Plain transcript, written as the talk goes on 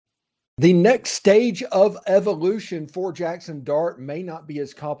The next stage of evolution for Jaxson Dart may not be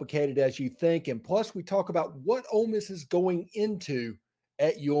as complicated as you think. And plus, we talk about what Ole Miss is going into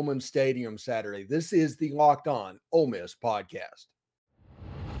at Ullman Stadium Saturday. This is the Locked On Ole Miss podcast.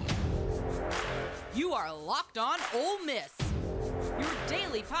 You are Locked On Ole Miss, your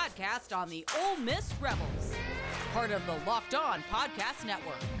daily podcast on the Ole Miss Rebels, part of the Locked On Podcast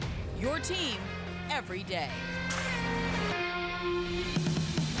Network, your team every day.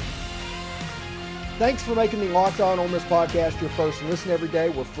 Thanks for making the Locked On Ole Miss podcast your first listen every day.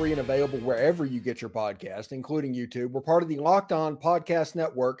 We're free and available wherever you get your podcast, including YouTube. We're part of the Locked On Podcast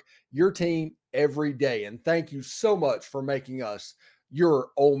Network, your team every day. And thank you so much for making us your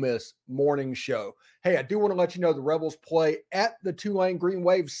Ole Miss morning show. Hey, I do want to let you know the Rebels play at the Tulane Green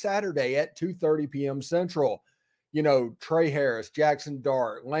Wave Saturday at 2:30 p.m. Central. You know, Trey Harris, Jaxson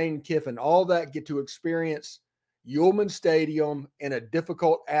Dart, Lane Kiffin, all that get to experience Ullman Stadium in a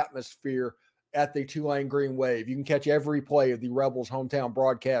difficult atmosphere at the Tulane Green Wave. You can catch every play of the Rebels hometown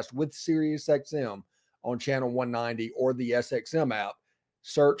broadcast with SiriusXM on channel 190 or the SXM app.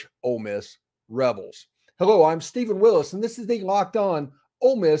 Search Ole Miss Rebels. Hello, I'm Stephen Willis, and this is the Locked On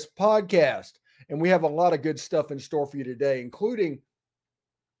Ole Miss podcast. And we have a lot of good stuff in store for you today, including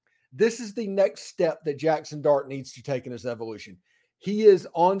this is the next step that Jaxson Dart needs to take in his evolution. He is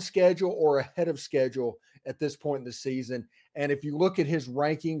on schedule or ahead of schedule at this point in the season. And if you look at his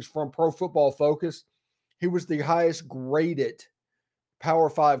rankings from Pro Football Focus, he was the highest graded Power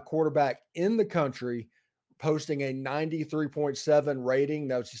 5 quarterback in the country, posting a 93.7 rating.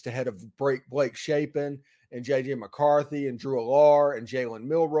 That was just ahead of Blake Shapen and J.J. McCarthy and Drew Allar and Jalen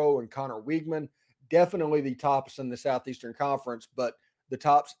Milroe and Connor Wiegman. Definitely the tops in the Southeastern Conference, but the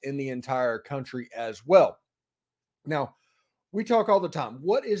tops in the entire country as well. Now, we talk all the time.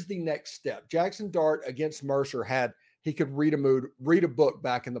 What is the next step? Jaxson Dart against Mercer he could read a book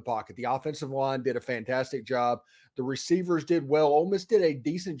back in the pocket. The offensive line did a fantastic job. The receivers did well. Ole Miss did a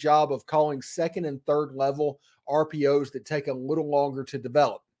decent job of calling second and third level RPOs that take a little longer to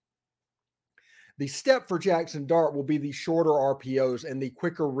develop. The step for Jaxson Dart will be the shorter RPOs and the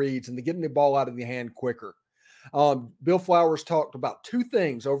quicker reads and the getting the ball out of the hand quicker. Bill Flowers talked about two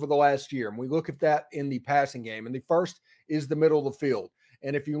things over the last year, and we look at that in the passing game. And the first is the middle of the field.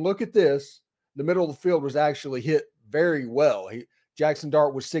 And if you look at this, the middle of the field was actually hit very well. Jaxson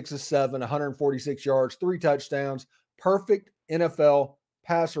Dart was 6 of 7, 146 yards, 3 touchdowns, perfect NFL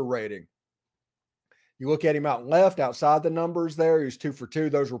passer rating. You look at him out left, outside the numbers there, he was 2 for 2.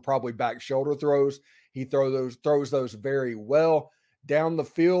 Those were probably back shoulder throws. He throws those very well. Down the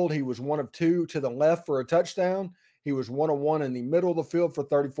field, he was 1 of 2 to the left for a touchdown. He was 1 of 1 in the middle of the field for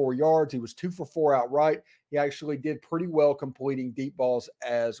 34 yards. He was 2 for 4 outright. He actually did pretty well completing deep balls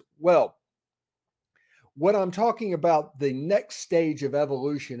as well. What I'm talking about, the next stage of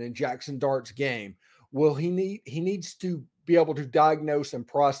evolution in Jaxson Dart's game, he needs to be able to diagnose and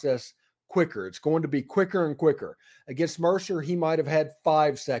process quicker. It's going to be quicker and quicker. Against Mercer, he might have had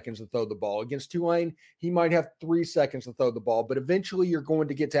 5 seconds to throw the ball. Against Tulane, he might have 3 seconds to throw the ball. But eventually you're going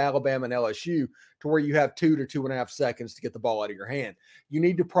to get to Alabama and LSU to where you have 2 to 2.5 seconds to get the ball out of your hand. You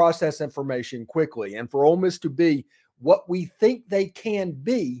need to process information quickly. And for Ole Miss to be what we think they can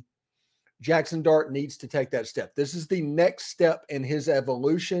be, Jaxson Dart needs to take that step. This is the next step in his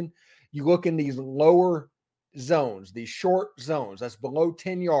evolution. You look in these lower zones, these short zones, that's below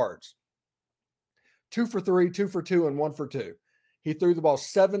 10 yards. 2 for 3, 2 for 2, and 1 for 2. He threw the ball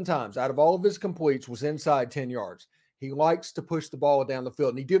 7 times. Out of all of his completes was inside 10 yards. He likes to push the ball down the field,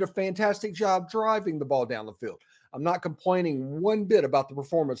 and he did a fantastic job driving the ball down the field. I'm not complaining one bit about the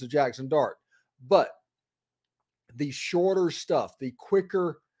performance of Jaxson Dart, but the shorter stuff, the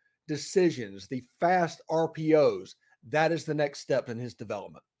quicker decisions, the fast RPOs, that is the next step in his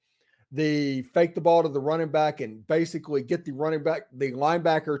development. The fake the ball to the running back and basically get the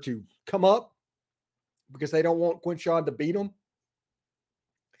linebacker to come up because they don't want Quinshawn to beat them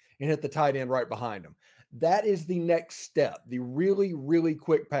and hit the tight end right behind him. That is the next step, the really, really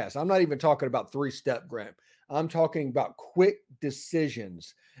quick pass. I'm not even talking about 3-step, Graham. I'm talking about quick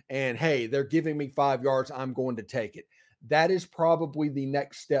decisions. And, hey, they're giving me 5 yards. I'm going to take it. That is probably the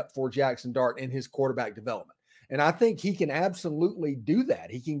next step for Jaxson Dart in his quarterback development. And I think he can absolutely do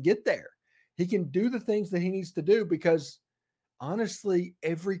that. He can get there. He can do the things that he needs to do because, honestly,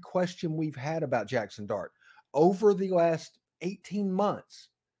 every question we've had about Jaxson Dart over the last 18 months,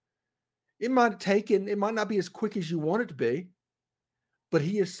 it might not be as quick as you want it to be, but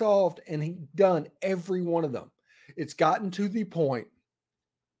he has solved and he's done every one of them. It's gotten to the point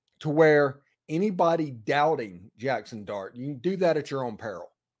to where anybody doubting Jaxson Dart, you can do that at your own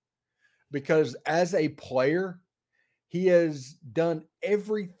peril. Because as a player, He has done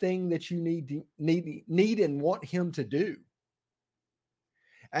everything that you need and want him to do.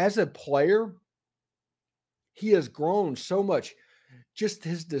 As a player, he has grown so much. Just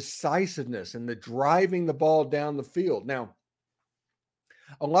his decisiveness and the driving the ball down the field. Now,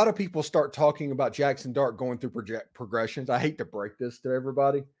 a lot of people start talking about Jaxson Dart going through progressions. I hate to break this to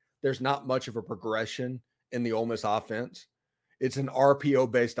everybody. There's not much of a progression in the Ole Miss offense. It's an RPO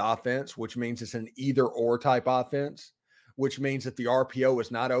based offense, which means it's an either or type offense, which means that the RPO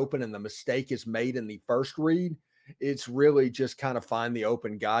is not open and the mistake is made in the first read. It's really just kind of find the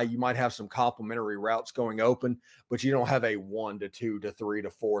open guy. You might have some complementary routes going open, but you don't have a 1 to 2 to 3 to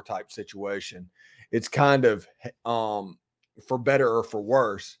 4 type situation. It's kind of for better or for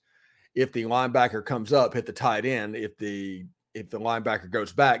worse. If the linebacker comes up, hit the tight end. If the linebacker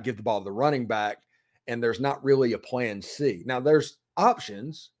goes back, give the ball to the running back. And there's not really a plan C. Now, there's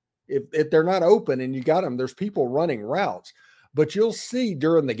options. If they're not open and you got them, there's people running routes. But you'll see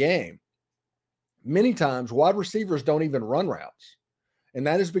during the game, many times wide receivers don't even run routes. And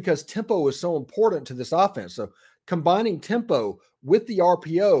that is because tempo is so important to this offense. So combining tempo with the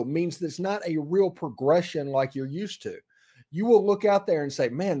RPO means that it's not a real progression like you're used to. You will look out there and say,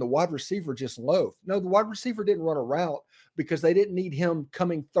 man, the wide receiver just loafed. No, the wide receiver didn't run a route because they didn't need him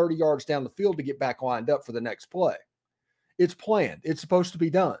coming 30 yards down the field to get back lined up for the next play. It's planned. It's supposed to be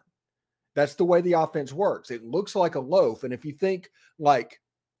done. That's the way the offense works. It looks like a loaf. And if you think like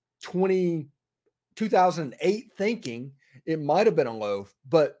 2008 thinking, it might have been a loaf.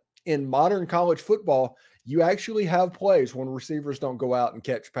 But in modern college football, you actually have plays when receivers don't go out and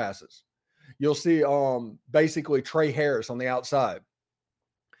catch passes. You'll see basically Trey Harris on the outside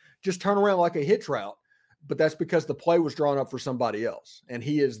just turn around like a hitch route, but that's because the play was drawn up for somebody else, and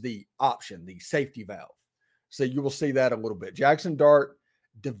he is the option, the safety valve. So you will see that a little bit. Jaxson Dart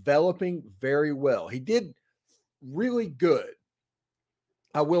developing very well. He did really good,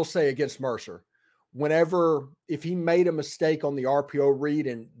 I will say, against Mercer. If he made a mistake on the RPO read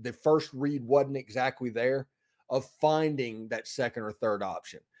and the first read wasn't exactly there, of finding that second or third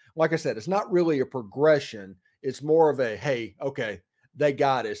option. Like I said, it's not really a progression. It's more of a, hey, okay, they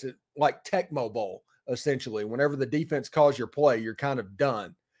got us. Like Tecmo Bowl, essentially. Whenever the defense calls your play, you're kind of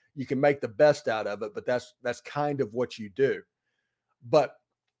done. You can make the best out of it, but that's kind of what you do. But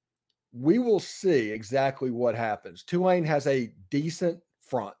we will see exactly what happens. Tulane has a decent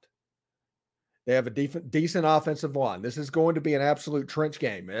front. They have a decent offensive line. This is going to be an absolute trench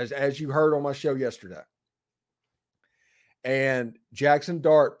game, as you heard on my show yesterday. And Jaxson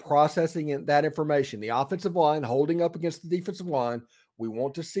Dart processing that information, the offensive line holding up against the defensive line. We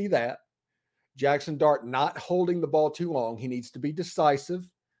want to see that. Jaxson Dart not holding the ball too long. He needs to be decisive.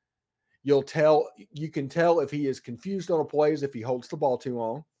 You can tell if he is confused on a play if he holds the ball too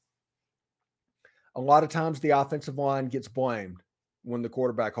long. A lot of times the offensive line gets blamed when the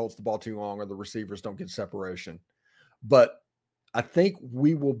quarterback holds the ball too long or the receivers don't get separation. But I think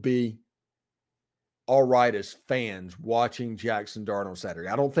we will be all right as fans watching Jaxson Dart on Saturday.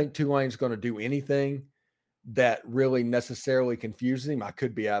 I don't think Tulane's going to do anything that really necessarily confuses him. I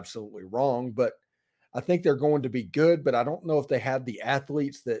could be absolutely wrong, but I think they're going to be good, but I don't know if they have the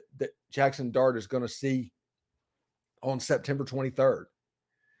athletes that Jaxson Dart is going to see on September 23rd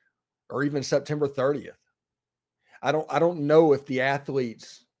or even September 30th. I don't know if the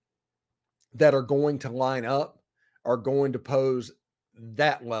athletes that are going to line up are going to pose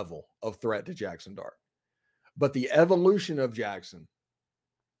that level of threat to Jaxson Dart. But the evolution of Jaxson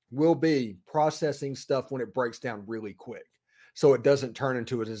will be processing stuff when it breaks down really quick, so it doesn't turn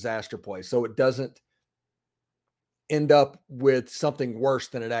into a disaster play, so it doesn't end up with something worse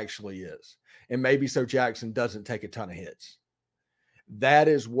than it actually is. And maybe so Jaxson doesn't take a ton of hits. That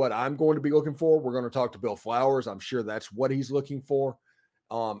is what I'm going to be looking for. We're going to talk to Bill Flowers. I'm sure that's what he's looking for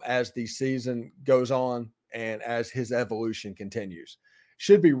as the season goes on and as his evolution continues.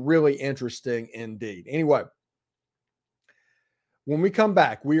 Should be really interesting indeed. Anyway, when we come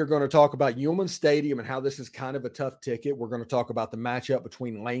back, we are going to talk about Yulman Stadium and how this is kind of a tough ticket. We're going to talk about the matchup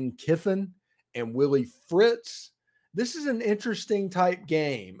between Lane Kiffin and Willie Fritz. This is an interesting type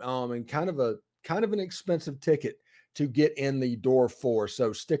game and kind of an expensive ticket to get in the door for.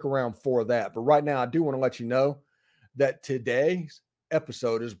 So stick around for that. But right now, I do want to let you know that today's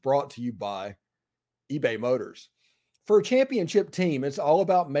episode is brought to you by eBay Motors. For a championship team, it's all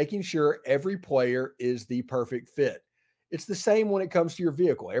about making sure every player is the perfect fit. It's the same when it comes to your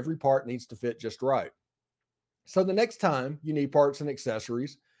vehicle. Every part needs to fit just right. So the next time you need parts and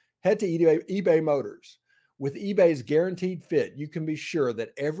accessories, head to eBay Motors. With eBay's guaranteed fit, you can be sure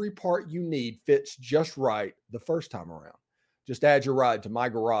that every part you need fits just right the first time around. Just add your ride to My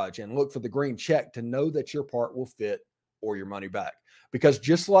Garage and look for the green check to know that your part will fit or your money back. Because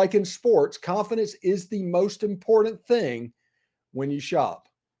just like in sports, confidence is the most important thing when you shop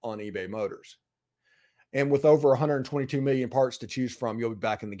on eBay Motors. And with over 122 million parts to choose from, you'll be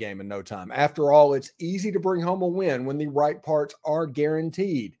back in the game in no time. After all, it's easy to bring home a win when the right parts are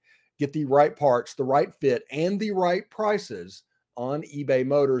guaranteed. Get the right parts, the right fit, and the right prices on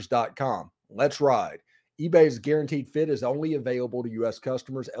ebaymotors.com. Let's ride. eBay's guaranteed fit is only available to U.S.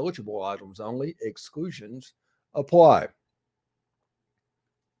 customers. Eligible items only. Exclusions apply.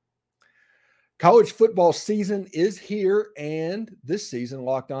 College football season is here, and this season,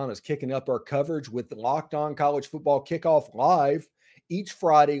 Locked On is kicking up our coverage with the Locked On College Football Kickoff Live. Each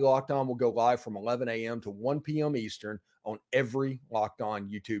Friday, Locked On will go live from 11 a.m. to 1 p.m. Eastern on every Locked On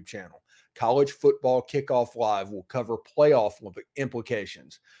YouTube channel. College Football Kickoff Live will cover playoff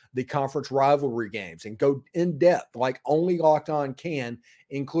implications, the conference rivalry games, and go in depth like only Locked On can,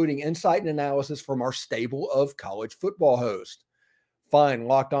 including insight and analysis from our stable of college football hosts. Find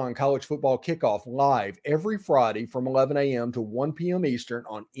Locked On College Football Kickoff live every Friday from 11 a.m. to 1 p.m. Eastern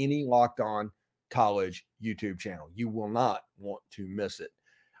on any Locked On College YouTube channel. You will not want to miss it.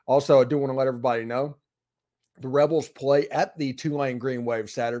 Also, I do want to let everybody know the Rebels play at the Tulane Green Wave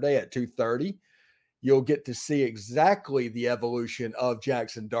Saturday at 2:30. You'll get to see exactly the evolution of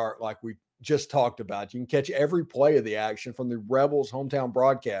Jaxson Dart like we just talked about. You can catch every play of the action from the Rebels hometown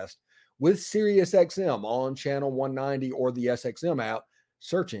broadcast with SiriusXM on channel 190 or the SXM app,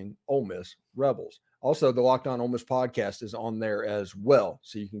 searching Ole Miss Rebels. Also, the Locked On Ole Miss podcast is on there as well,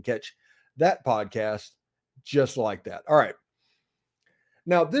 so you can catch that podcast just like that. All right.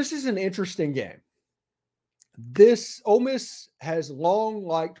 Now, this is an interesting game. Ole Miss has long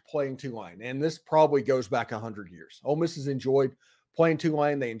liked playing Tulane, and this probably goes back 100 years. Ole Miss has enjoyed playing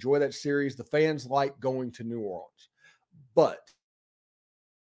Tulane. They enjoy that series. The fans like going to New Orleans. But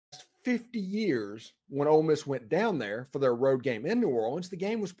 50 years, when Ole Miss went down there for their road game in New Orleans, the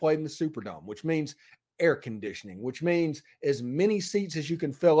game was played in the Superdome, which means air conditioning, which means as many seats as you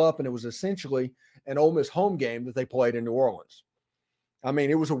can fill up. And it was essentially an Ole Miss home game that they played in New Orleans. I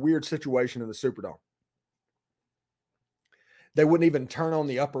mean, it was a weird situation in the Superdome. They wouldn't even turn on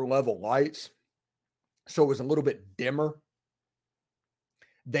the upper level lights, so it was a little bit dimmer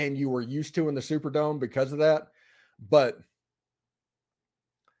than you were used to in the Superdome because of that. But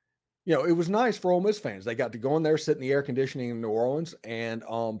you know, it was nice for Ole Miss fans. They got to go in there, sit in the air conditioning in New Orleans, and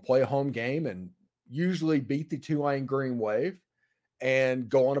play a home game and usually beat the Tulane Green Wave and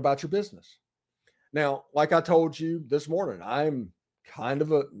go on about your business. Now, like I told you this morning, I'm kind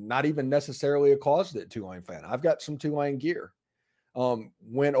of not even necessarily a closeted Tulane fan. I've got some Tulane gear.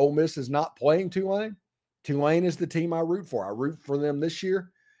 When Ole Miss is not playing Tulane, Tulane is the team I root for. I root for them this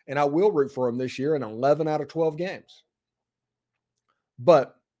year, and I will root for them this year in 11 out of 12 games.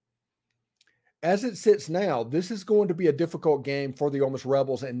 But as it sits now, this is going to be a difficult game for the Ole Miss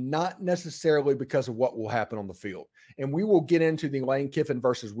Rebels, and not necessarily because of what will happen on the field. And we will get into the Lane Kiffin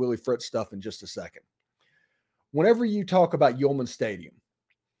versus Willie Fritz stuff in just a second. Whenever you talk about Yulman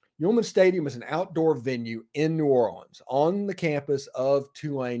Stadium is an outdoor venue in New Orleans on the campus of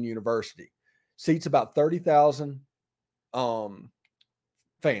Tulane University. Seats about 30,000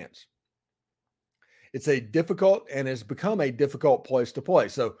 fans. It's a difficult and has become a difficult place to play.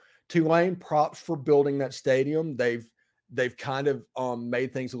 So Tulane, props for building that stadium. They've kind of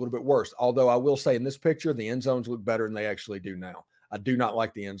made things a little bit worse. Although I will say in this picture, the end zones look better than they actually do now. I do not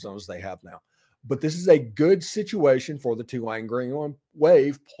like the end zones they have now. But this is a good situation for the Tulane Green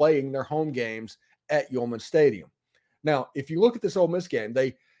Wave playing their home games at Yulman Stadium. Now, if you look at this Ole Miss game,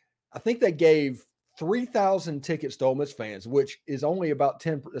 I think they gave 3,000 tickets to Ole Miss fans, which is only about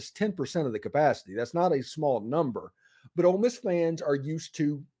 10% of the capacity. That's not a small number. But Ole Miss fans are used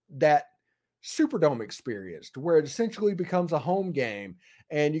to that Superdome experience, to where it essentially becomes a home game,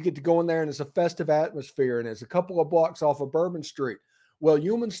 and you get to go in there and it's a festive atmosphere, and it's a couple of blocks off of Bourbon Street. Well,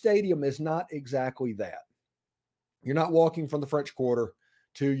 Yulman Stadium is not exactly that. You're not walking from the French Quarter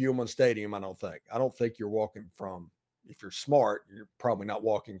to Yulman Stadium, I don't think. I don't think you're walking from, if you're smart, you're probably not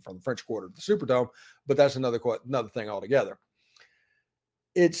walking from the French Quarter to the Superdome, but that's another thing altogether.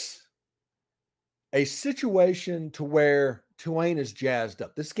 It's a situation to where Tulane is jazzed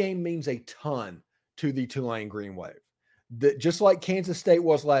up. This game means a ton to the Tulane Green Wave. Just like Kansas State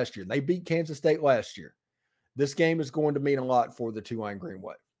was last year. They beat Kansas State last year. This game is going to mean a lot for the Tulane Green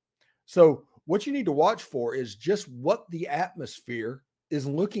Wave. So what you need to watch for is just what the atmosphere is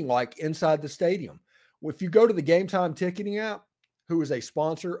looking like inside the stadium. If you go to the Game Time Ticketing app, who is a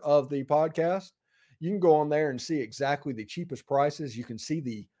sponsor of the podcast, you can go on there and see exactly the cheapest prices. You can see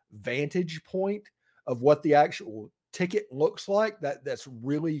the vantage point of what the actual ticket looks like. That's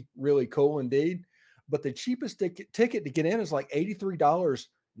really, really cool indeed. but the cheapest ticket to get in is like $83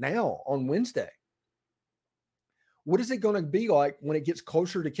 now on Wednesday. What is it going to be like when it gets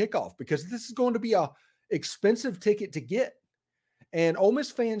closer to kickoff? Because this is going to be a expensive ticket to get. And Ole Miss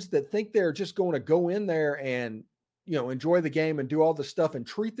fans that think they're just going to go in there and, enjoy the game and do all the stuff and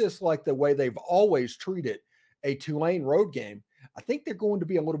treat this like the way they've always treated a Tulane road game, I think they're going to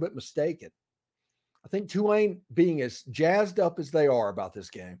be a little bit mistaken. I think Tulane, being as jazzed up as they are about this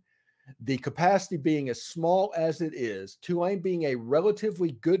game, the capacity being as small as it is, Tulane being a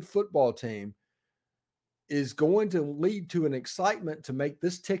relatively good football team, is going to lead to an excitement to make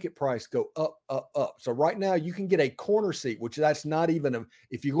this ticket price go up, up, up. So right now you can get a corner seat, which that's not even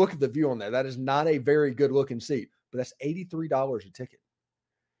if you look at the view on there, that is not a very good looking seat, but that's $83 a ticket.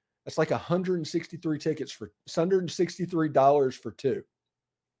 That's like 163 tickets for $163 for two.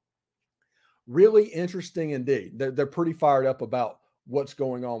 Really interesting indeed. They're pretty fired up about what's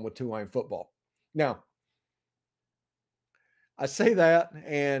going on with Tulane football. Now, I say that,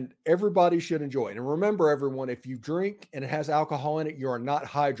 and everybody should enjoy it. And remember, everyone, if you drink and it has alcohol in it, you are not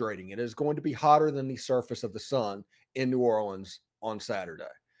hydrating. It is going to be hotter than the surface of the sun in New Orleans on Saturday.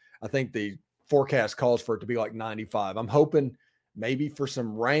 I think the forecast calls for it to be like 95. I'm hoping maybe for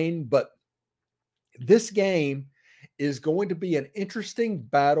some rain, but this game is going to be an interesting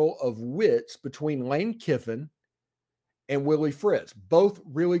battle of wits between Lane Kiffin and Willie Fritz. Both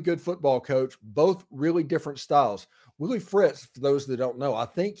really good football coach, both really different styles. Willie Fritz, for those that don't know, I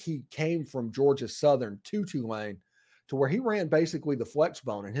think he came from Georgia Southern to Tulane to where he ran basically the flex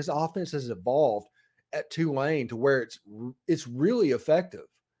bone, and his offense has evolved at Tulane to where it's really effective.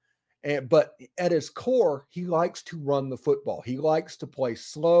 But at his core, he likes to run the football. He likes to play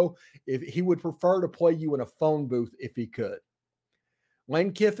slow. If he would prefer to play you in a phone booth if he could.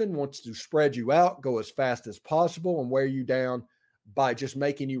 Lane Kiffin wants to spread you out, go as fast as possible, and wear you down by just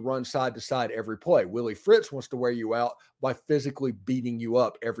making you run side to side every play. Willie Fritz wants to wear you out by physically beating you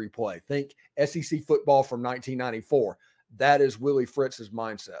up every play. Think SEC football from 1994. That is Willie Fritz's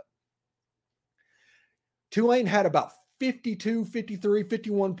mindset. Tulane had about 52, 53,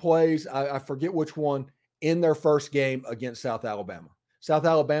 51 plays. I forget which one in their first game against South Alabama. South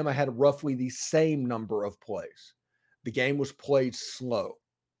Alabama had roughly the same number of plays. The game was played slow.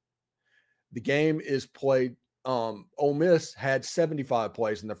 The game is played. Ole Miss had 75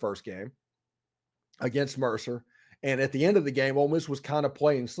 plays in the first game against Mercer. And at the end of the game, Ole Miss was kind of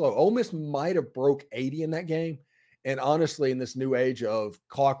playing slow. Ole Miss might have broke 80 in that game. And honestly, in this new age of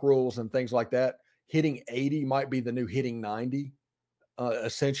clock rules and things like that, hitting 80 might be the new hitting 90,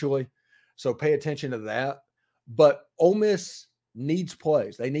 essentially. So pay attention to that. But Ole Miss needs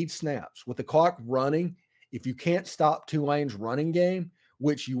plays. They need snaps. With the clock running, if you can't stop Tulane's running game,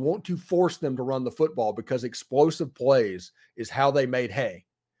 which you want to force them to run the football because explosive plays is how they made hay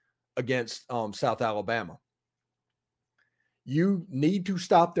against South Alabama. You need to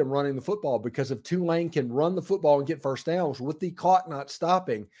stop them running the football because if Tulane can run the football and get first downs with the clock not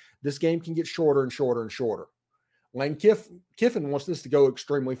stopping, this game can get shorter and shorter and shorter. Lane Kiffin wants this to go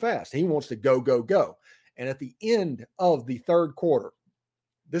extremely fast. He wants to go, go, go. And at the end of the third quarter,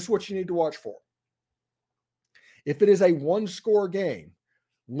 this is what you need to watch for. If it is a one-score game,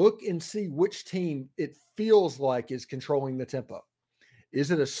 look and see which team it feels like is controlling the tempo.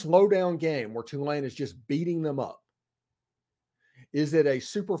 Is it a slow-down game where Tulane is just beating them up? Is it a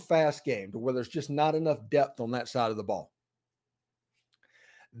super fast game to where there's just not enough depth on that side of the ball?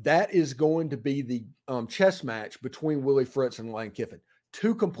 That is going to be the chess match between Willie Fritz and Lane Kiffin.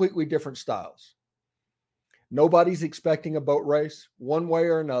 Two completely different styles. Nobody's expecting a boat race one way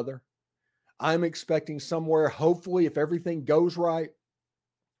or another. I'm expecting somewhere, hopefully, if everything goes right,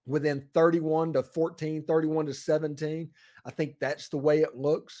 within 31 to 14, 31 to 17. I think that's the way it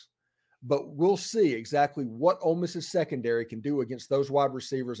looks. But we'll see exactly what Ole Miss's secondary can do against those wide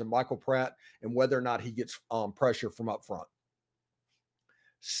receivers and Michael Pratt and whether or not he gets pressure from up front.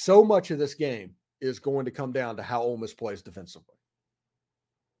 So much of this game is going to come down to how Ole Miss plays defensively.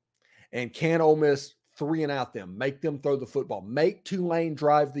 And can Ole Miss 3-and-out them, make them throw the football, make Tulane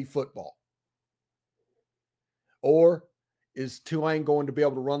drive the football? Or is Tulane going to be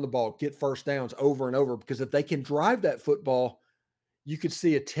able to run the ball, get first downs over and over? Because if they can drive that football, you could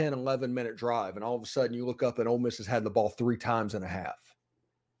see a 10, 11-minute drive, and all of a sudden you look up and Ole Miss has had the ball 3 times and a half.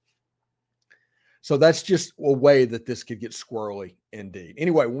 So that's just a way that this could get squirrely indeed.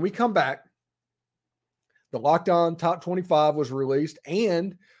 Anyway, when we come back, the Locked On Top 25 was released,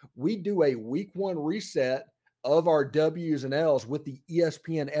 and we do a week 1 reset of our W's and L's with the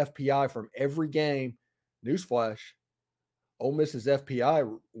ESPN FPI from every game. Newsflash, Ole Miss's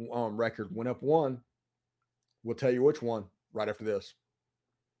FPI record went up 1. We'll tell you which one right after this.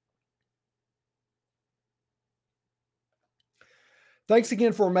 Thanks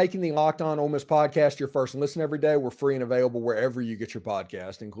again for making the Locked On Ole Miss podcast your first listen every day. We're free and available wherever you get your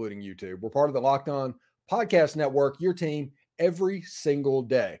podcast, including YouTube. We're part of the Locked On Podcast Network, your team every single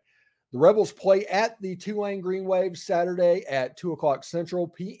day. The Rebels play at the Tulane Green Wave Saturday at 2 o'clock Central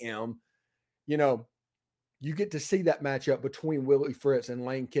p.m. You know, you get to see that matchup between Willie Fritz and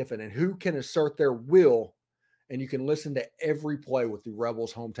Lane Kiffin and who can assert their will. And you can listen to every play with the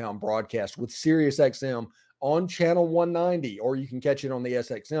Rebels hometown broadcast with SiriusXM on channel 190, or you can catch it on the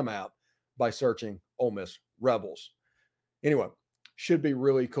SXM app by searching Ole Miss Rebels. Anyway, should be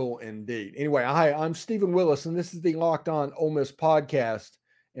really cool indeed. Anyway, hi, I'm Stephen Willis, and this is the Locked On Ole Miss podcast,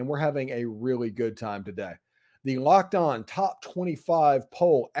 and we're having a really good time today. The Locked On Top 25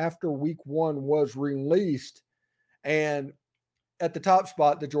 poll after week one was released, and at the top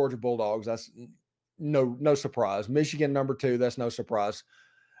spot, the Georgia Bulldogs. That's no surprise. Michigan, number 2, that's no surprise.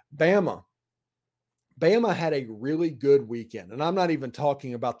 Bama had a really good weekend, and I'm not even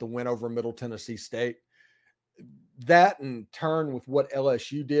talking about the win over Middle Tennessee State. That in turn with what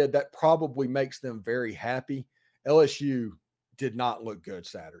LSU did, that probably makes them very happy. LSU did not look good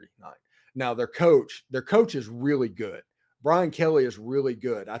Saturday night. Now their coach is really good. Brian Kelly is really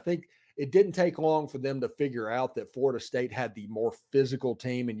good. I think it didn't take long for them to figure out that Florida State had the more physical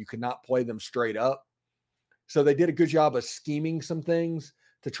team and you could not play them straight up. So they did a good job of scheming some things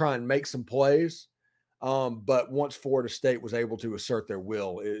to try and make some plays. But once Florida State was able to assert their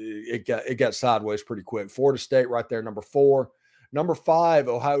will, it got sideways pretty quick. Florida State right there, number 4. Number 5,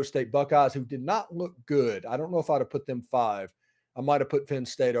 Ohio State Buckeyes, who did not look good. I don't know if I'd have put them 5. I might have put Penn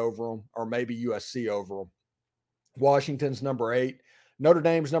State over them or maybe USC over them. Washington's number 8. Notre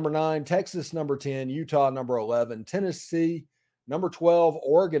Dame's number 9. Texas number 10. Utah number 11. Tennessee number 12.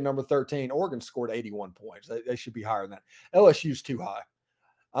 Oregon number 13. Oregon scored 81 points. They should be higher than that. LSU's too high.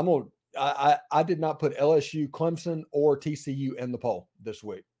 I did not put LSU, Clemson, or TCU in the poll this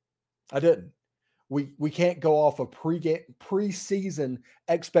week. I didn't. We can't go off of preseason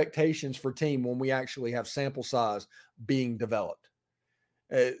expectations for team when we actually have sample size being developed.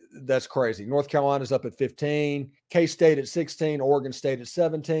 That's crazy. North Carolina's up at 15, K-State at 16, Oregon State at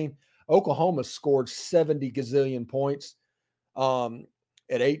 17. Oklahoma scored 70 gazillion points at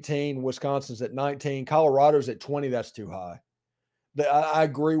 18. Wisconsin's at 19. Colorado's at 20. That's too high. I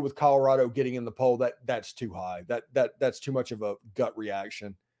agree with Colorado getting in the poll. That's too high. That's too much of a gut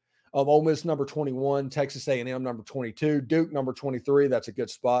reaction. Ole Miss number 21, Texas A&M number 22, Duke number 23. That's a good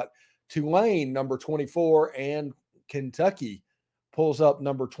spot. Tulane number 24, and Kentucky pulls up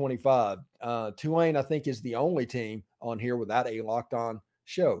number 25. Tulane, I think, is the only team on here without a Locked On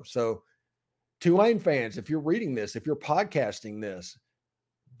show. So Tulane fans, if you're reading this, if you're podcasting this,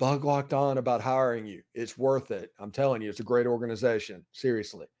 bug Locked On about hiring you. It's worth it. I'm telling you, it's a great organization.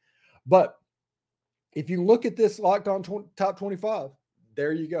 Seriously. But if you look at this Locked On top 25,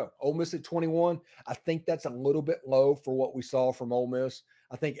 there you go. Ole Miss at 21. I think that's a little bit low for what we saw from Ole Miss.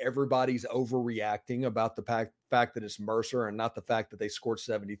 I think everybody's overreacting about the fact that it's Mercer and not the fact that they scored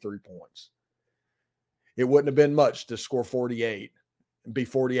 73 points. It wouldn't have been much to score 48 and be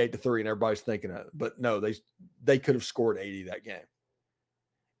 48-3, and everybody's thinking of it. But no, they could have scored 80 that game.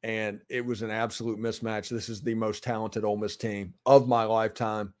 And it was an absolute mismatch. This is the most talented Ole Miss team of my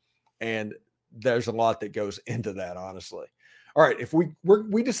lifetime. And there's a lot that goes into that, honestly. All right, if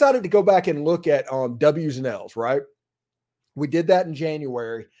we decided to go back and look at W's and L's, right? We did that in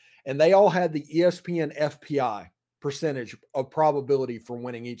January, and they all had the ESPN FPI percentage of probability for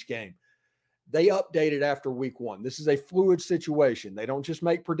winning each game. They updated after week one. This is a fluid situation. They don't just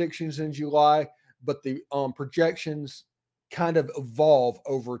make predictions in July, but the projections kind of evolve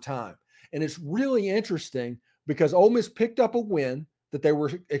over time. And it's really interesting because Ole Miss picked up a win that they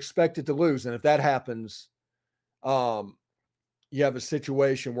were expected to lose. And if that happens, you have a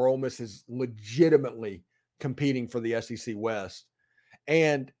situation where Ole Miss is legitimately competing for the SEC West.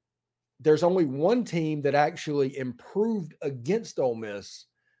 And there's only one team that actually improved against Ole Miss.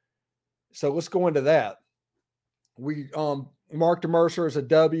 So let's go into that. We marked Mercer as a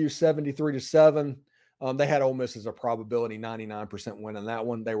W, 73-7. They had Ole Miss as a probability 99% win in that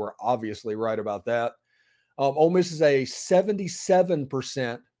one. They were obviously right about that. Ole Miss is a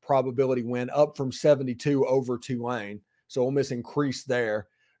 77% probability win, up from 72 over Tulane. So Ole Miss increased there.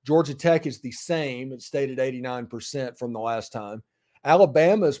 Georgia Tech is the same. It stayed at 89% from the last time.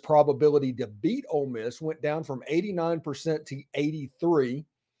 Alabama's probability to beat Ole Miss went down from 89% to 83%.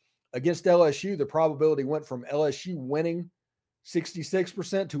 Against LSU, the probability went from LSU winning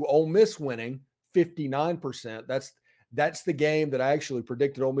 66% to Ole Miss winning 59%. That's the game that I actually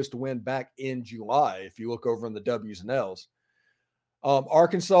predicted Ole Miss to win back in July, if you look over in the W's and L's.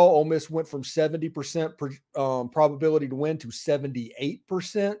 Arkansas, Ole Miss went from 70% probability to win to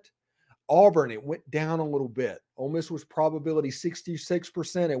 78%. Auburn, it went down a little bit. Ole Miss was probability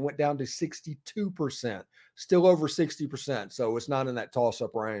 66%. It went down to 62%, still over 60%. So it's not in that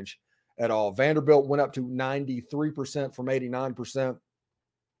toss-up range at all. Vanderbilt went up to 93% from 89%.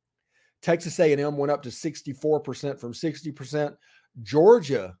 Texas A&M went up to 64% from 60%.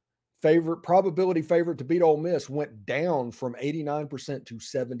 Georgia, probability favorite to beat Ole Miss, went down from 89% to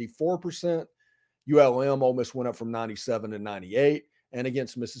 74%. ULM, Ole Miss went up from 97 to 98. And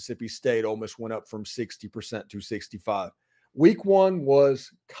against Mississippi State, Ole Miss went up from 60% to 65%. Week 1 was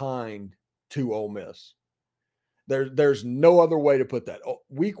kind to Ole Miss. There's no other way to put that.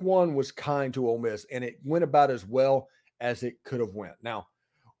 Week 1 was kind to Ole Miss, and it went about as well as it could have went. Now,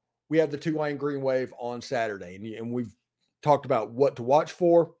 we have the Tulane Green Wave on Saturday, and we've talked about what to watch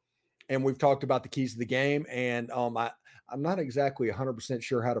for, and we've talked about the keys to the game. And I'm not exactly 100%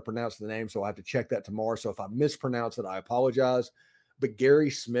 sure how to pronounce the name, so I have to check that tomorrow. So if I mispronounce it, I apologize. But Gary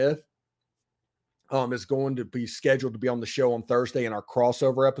Smith is going to be scheduled to be on the show on Thursday in our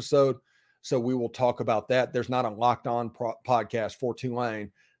crossover episode. So we will talk about that. There's not a Locked On podcast for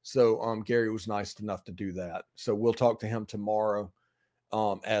Tulane. So Gary was nice enough to do that. So we'll talk to him tomorrow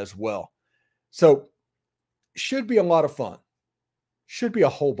as well. So should be a lot of fun. Should be a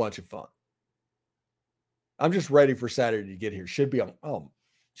whole bunch of fun. I'm just ready for Saturday to get here. Should be awesome.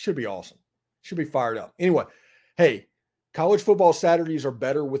 Should be fired up. Anyway, hey, college football Saturdays are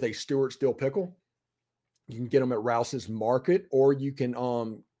better with a Stewart Still Pickle. You can get them at Rouse's Market, or you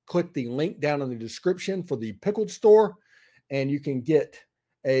can click the link down in the description for the pickled store, and you can get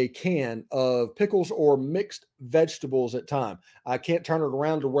a can of pickles or mixed vegetables at time. I can't turn it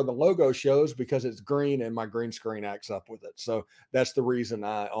around to where the logo shows because it's green and my green screen acts up with it. So that's the reason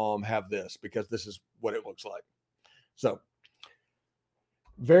I have this, because this is what it looks like. So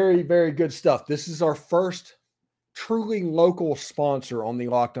very, very good stuff. This is our first truly local sponsor on the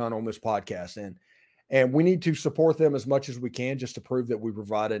Locked On Ole Miss podcast. And we need to support them as much as we can just to prove that we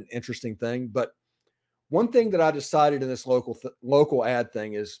provide an interesting thing. But one thing that I decided in this local ad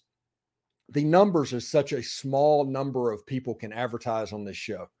thing is the numbers is such a small number of people can advertise on this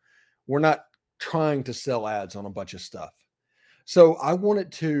show. We're not trying to sell ads on a bunch of stuff. So I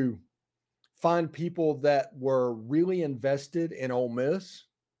wanted to find people that were really invested in Ole Miss,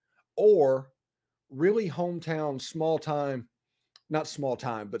 or really hometown, small town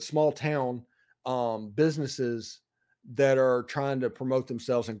businesses that are trying to promote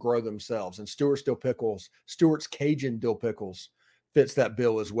themselves and grow themselves. And Stewart's Cajun Dill Pickles fits that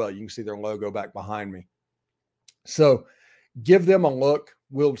bill as well. You can see their logo back behind me. So give them a look.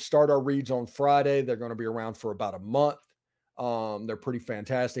 We'll start our reads on Friday. They're going to be around for about a month. They're pretty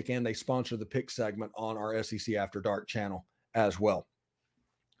fantastic, and they sponsor the pick segment on our SEC After Dark channel as well.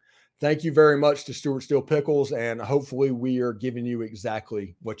 Thank you very much to Stewart Still Pickles, and hopefully we are giving you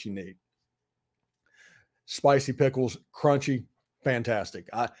exactly what you need. Spicy pickles, crunchy, fantastic.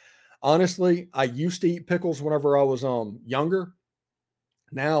 Honestly, I used to eat pickles whenever I was younger.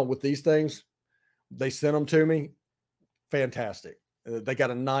 Now with these things, they sent them to me. Fantastic. They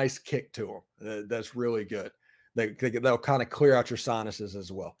got a nice kick to them. That's really good. They'll kind of clear out your sinuses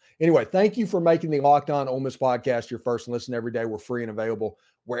as well. Anyway, thank you for making the Locked On Ole Miss podcast your first listen every day. We're free and available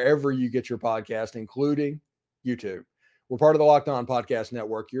wherever you get your podcast, including YouTube. We're part of the Locked On Podcast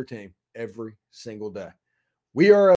Network, your team every single day. We are